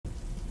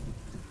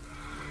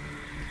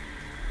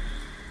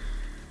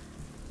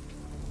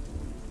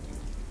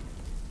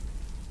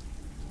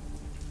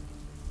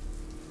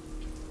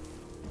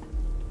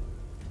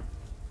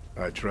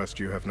I trust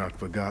you have not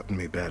forgotten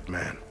me,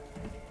 Batman.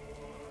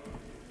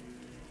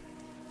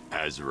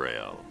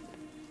 Azrael.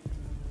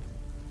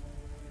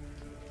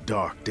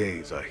 Dark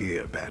days are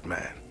here,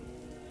 Batman.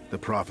 The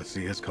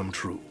prophecy has come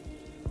true.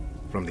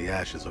 From the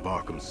ashes of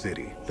Arkham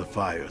City, the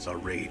fires are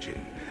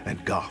raging,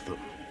 and Gotham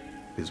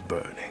is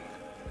burning.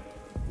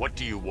 What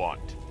do you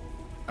want?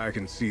 I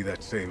can see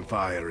that same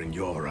fire in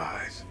your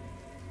eyes.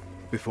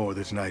 Before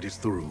this night is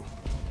through,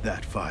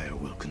 that fire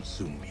will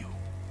consume you.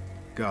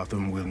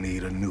 Gotham will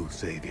need a new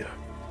savior,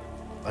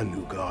 a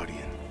new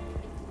guardian,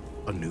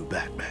 a new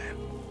Batman.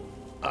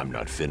 I'm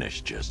not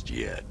finished just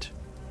yet.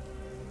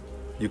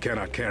 You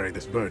cannot carry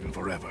this burden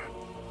forever.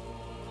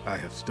 I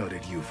have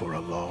studied you for a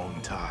long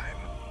time.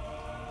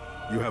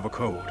 You have a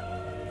code.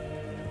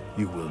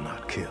 You will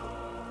not kill.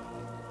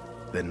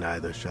 Then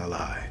neither shall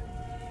I.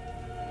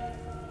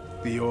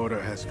 The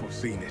Order has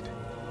foreseen it.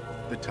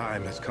 The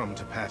time has come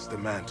to pass the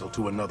mantle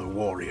to another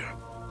warrior.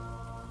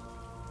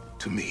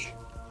 To me.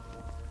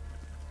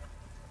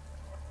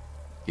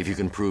 If you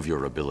can prove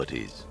your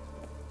abilities,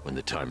 when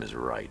the time is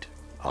right,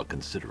 I'll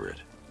consider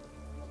it.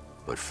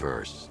 But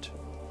first,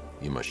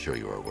 you must show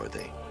you are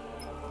worthy.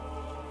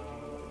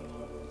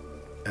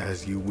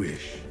 As you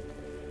wish.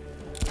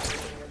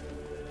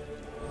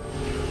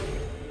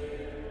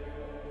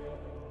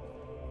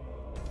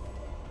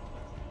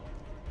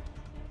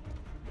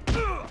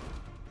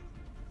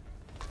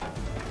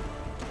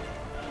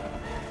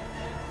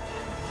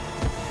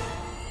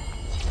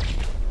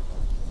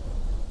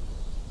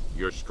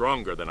 You're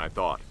stronger than I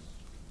thought.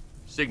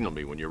 Signal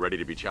me when you're ready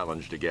to be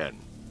challenged again.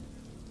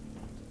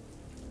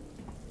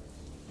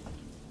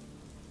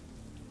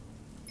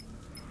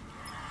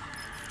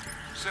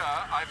 Sir,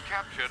 I've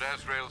captured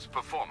Azrael's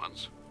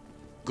performance.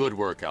 Good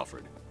work,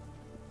 Alfred.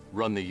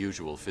 Run the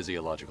usual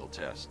physiological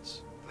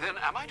tests. Then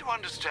am I to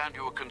understand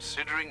you are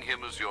considering him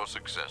as your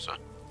successor?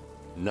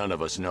 None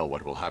of us know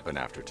what will happen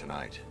after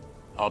tonight.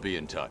 I'll be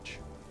in touch.